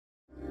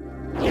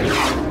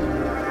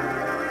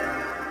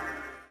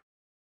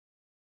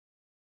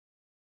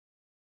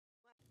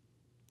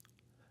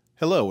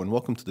Hello and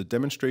welcome to the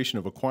demonstration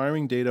of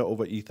acquiring data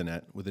over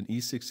Ethernet with an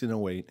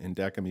E-1608 and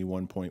DAQami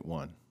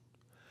 1.1.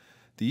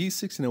 The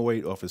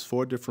E-1608 offers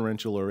 4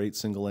 differential or 8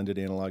 single-ended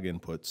analog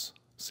inputs,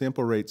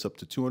 sample rates up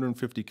to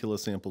 250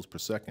 kilosamples per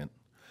second,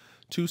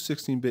 2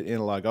 16-bit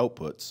analog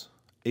outputs,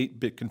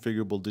 8-bit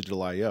configurable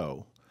digital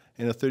I/O,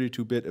 and a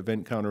 32-bit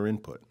event counter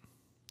input.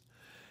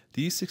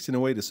 The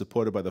E-1608 is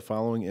supported by the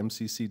following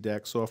MCC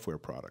DAQ software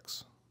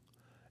products: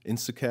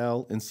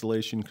 InstaCal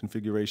Installation,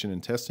 Configuration,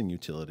 and Testing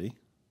Utility,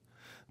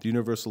 the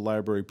Universal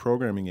Library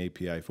Programming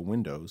API for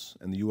Windows,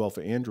 and the UL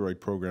for Android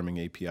Programming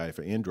API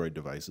for Android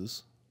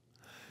devices,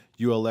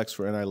 ULX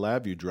for NI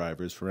LabVIEW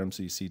drivers for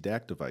MCC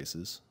DAQ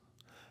devices,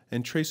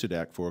 and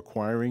TracerDAQ for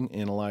acquiring,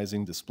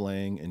 analyzing,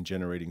 displaying, and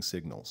generating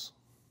signals.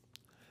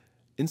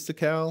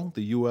 InstaCal,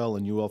 the UL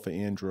and UL for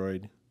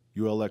Android,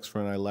 ULX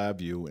for NI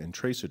LabVIEW, and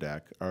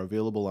TracerDAQ are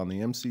available on the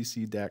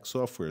MCC DAQ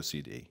software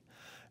CD,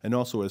 and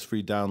also as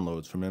free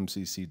downloads from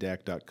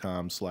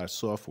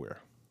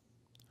mccdaq.com/software.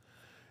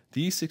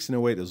 The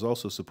E-1608 is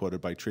also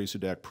supported by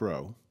TracerDAQ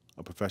Pro,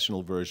 a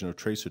professional version of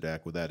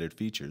TracerDAQ with added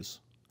features,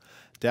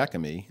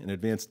 DAQami, an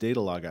advanced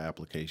data logger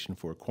application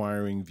for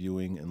acquiring,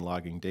 viewing, and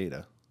logging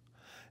data,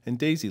 and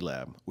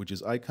DAISY-Lab, which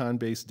is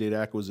icon-based data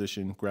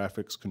acquisition,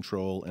 graphics,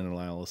 control, and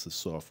analysis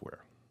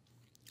software.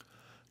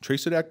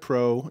 TracerDAQ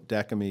Pro,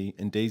 DAQami,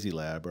 and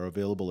DAISY-Lab are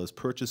available as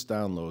purchase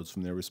downloads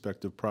from their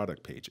respective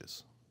product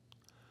pages.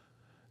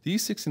 The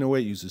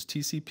E-1608 uses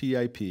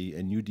TCP/IP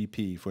and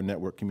UDP for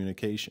network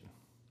communication.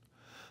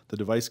 The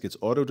device gets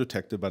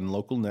auto-detected on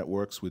local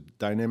networks with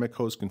Dynamic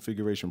Host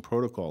Configuration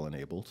Protocol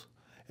enabled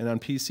and on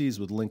PCs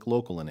with Link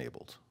Local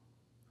enabled.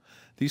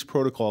 These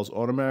protocols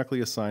automatically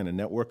assign a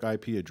network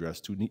IP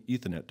address to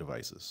Ethernet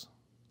devices.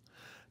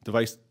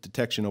 Device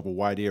detection over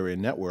wide area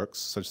networks,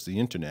 such as the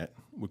Internet,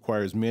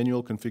 requires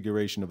manual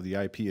configuration of the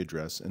IP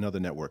address and other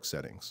network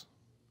settings.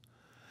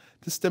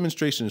 This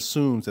demonstration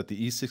assumes that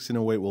the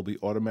E-1608 will be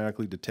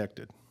automatically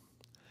detected.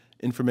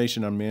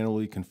 Information on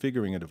manually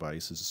configuring a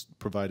device is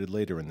provided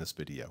later in this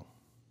video.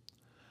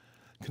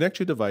 Connect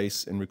your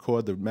device and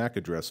record the MAC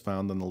address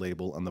found on the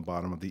label on the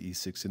bottom of the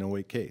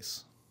E-1608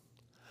 case.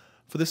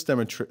 For this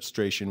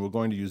demonstration, we're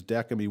going to use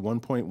DAQami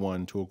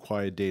 1.1 to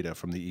acquire data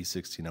from the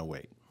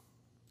E-1608.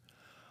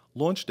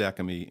 Launch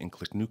DAQami and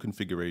click New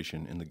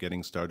Configuration in the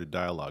Getting Started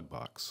dialog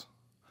box.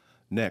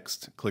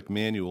 Next, click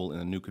Manual in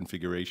the New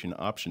Configuration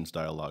Options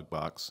dialog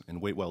box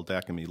and wait while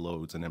DAQami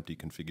loads an empty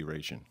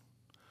configuration.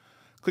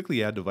 Click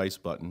the Add Device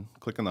button,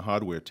 click on the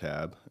Hardware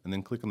tab, and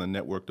then click on the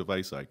Network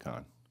Device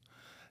icon.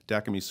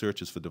 DAQami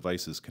searches for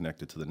devices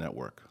connected to the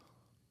network.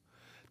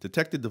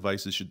 Detected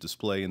devices should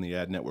display in the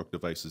Add Network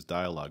Devices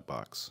dialog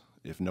box.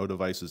 If no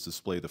devices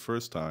display the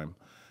first time,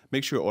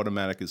 make sure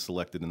Automatic is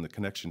selected in the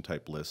connection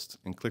type list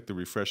and click the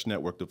Refresh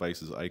Network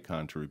Devices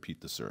icon to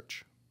repeat the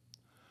search.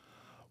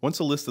 Once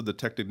a list of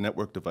detected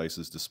network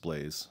devices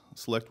displays,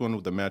 select one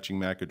with the matching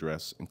MAC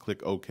address and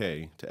click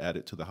OK to add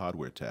it to the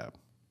Hardware tab.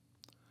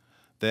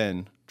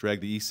 Then,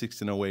 drag the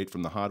E-1608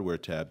 from the Hardware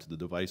tab to the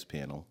Device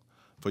panel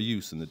for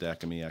use in the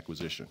DAQami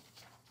acquisition.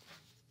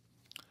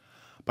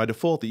 By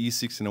default, the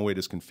E-1608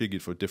 is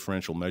configured for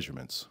differential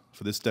measurements.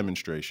 For this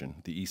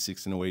demonstration, the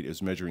E-1608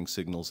 is measuring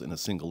signals in a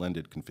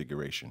single-ended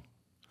configuration.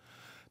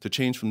 To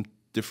change from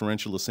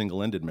differential to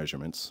single-ended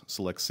measurements,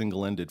 select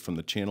Single-ended from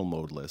the Channel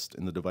Mode list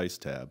in the Device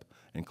tab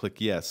and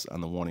click Yes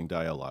on the warning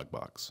dialog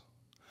box.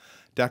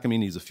 DAQami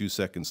needs a few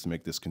seconds to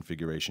make this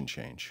configuration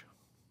change.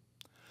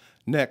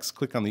 Next,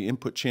 click on the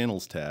Input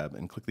Channels tab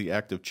and click the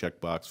Active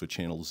checkbox for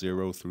channels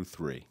 0 through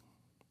 3.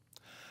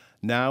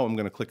 Now I'm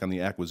going to click on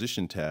the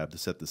Acquisition tab to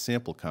set the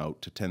sample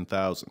count to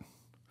 10,000.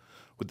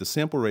 With the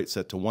sample rate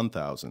set to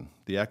 1,000,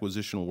 the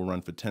acquisition will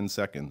run for 10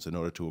 seconds in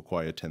order to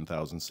acquire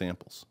 10,000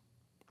 samples.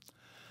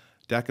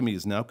 DAQami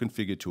is now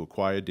configured to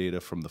acquire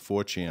data from the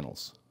 4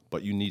 channels,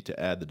 but you need to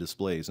add the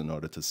displays in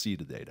order to see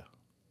the data.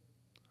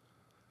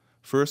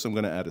 First, I'm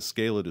going to add a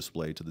scalar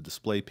display to the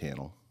display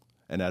panel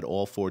and add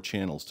all 4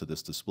 channels to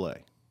this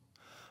display.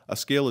 A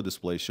scalar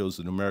display shows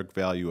the numeric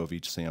value of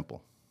each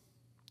sample.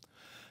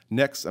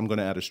 Next, I'm going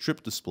to add a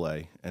strip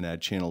display and add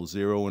channels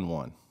 0 and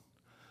 1.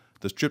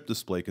 The strip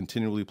display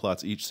continually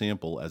plots each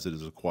sample as it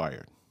is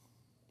acquired.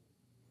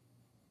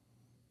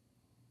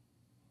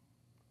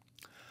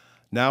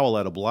 Now I'll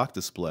add a block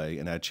display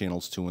and add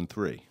channels 2 and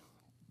 3.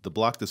 The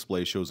block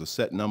display shows a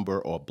set number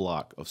or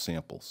block of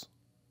samples.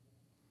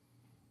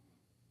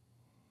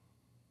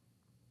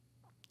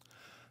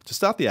 To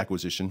start the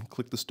acquisition,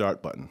 click the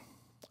Start button.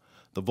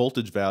 The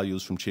voltage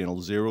values from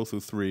channels 0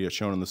 through 3 are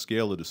shown on the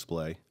scalar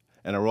display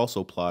and are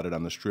also plotted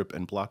on the strip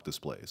and block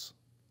displays.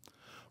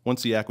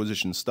 Once the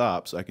acquisition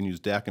stops, I can use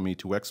DAQami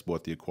to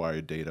export the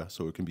acquired data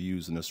so it can be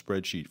used in a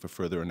spreadsheet for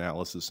further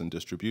analysis and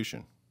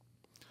distribution.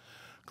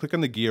 Click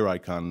on the gear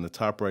icon in the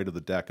top right of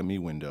the DAQami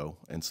window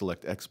and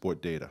select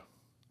Export Data.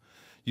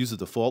 Use the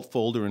default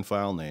folder and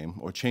file name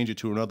or change it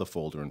to another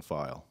folder and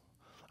file.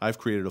 I've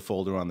created a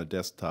folder on the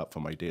desktop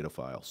for my data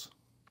files.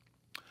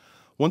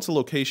 Once the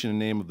location and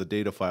name of the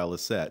data file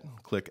is set,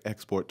 click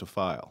Export to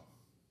File.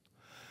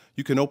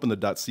 You can open the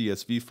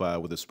 .csv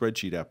file with a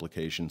spreadsheet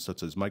application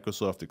such as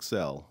Microsoft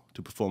Excel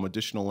to perform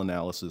additional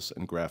analysis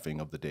and graphing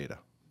of the data.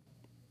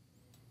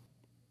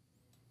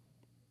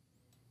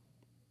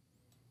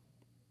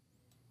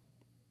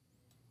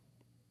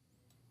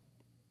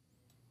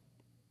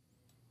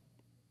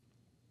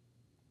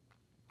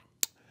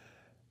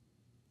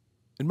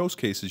 In most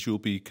cases, you will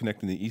be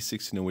connecting the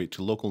E-1608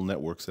 to local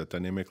networks that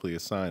dynamically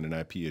assign an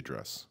IP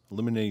address,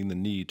 eliminating the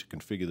need to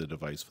configure the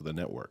device for the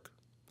network.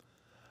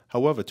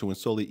 However, to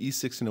install the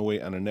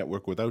E-1608 on a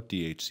network without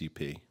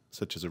DHCP,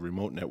 such as a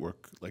remote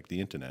network like the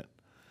Internet,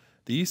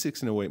 the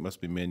E-1608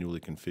 must be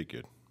manually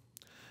configured.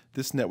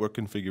 This network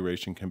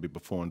configuration can be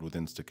performed with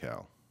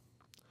InstaCal.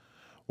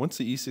 Once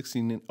the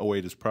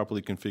E-1608 is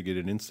properly configured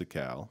in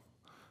InstaCal,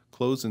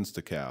 close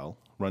InstaCal,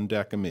 run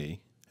DAQami,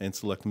 and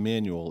select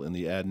Manual in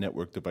the Add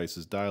Network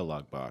Devices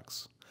dialog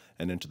box,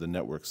 and enter the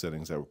network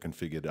settings that were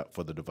configured up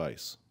for the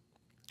device.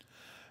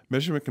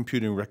 Measurement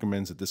Computing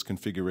recommends that this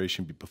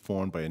configuration be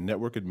performed by a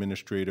network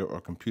administrator or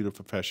computer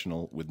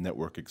professional with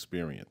network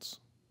experience.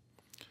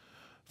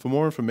 For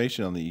more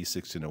information on the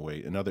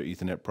E-1608 and other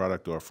Ethernet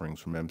product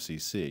offerings from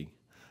MCC,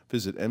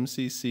 visit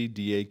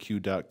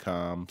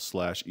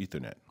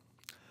mccdaq.com/Ethernet.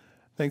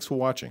 Thanks for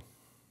watching.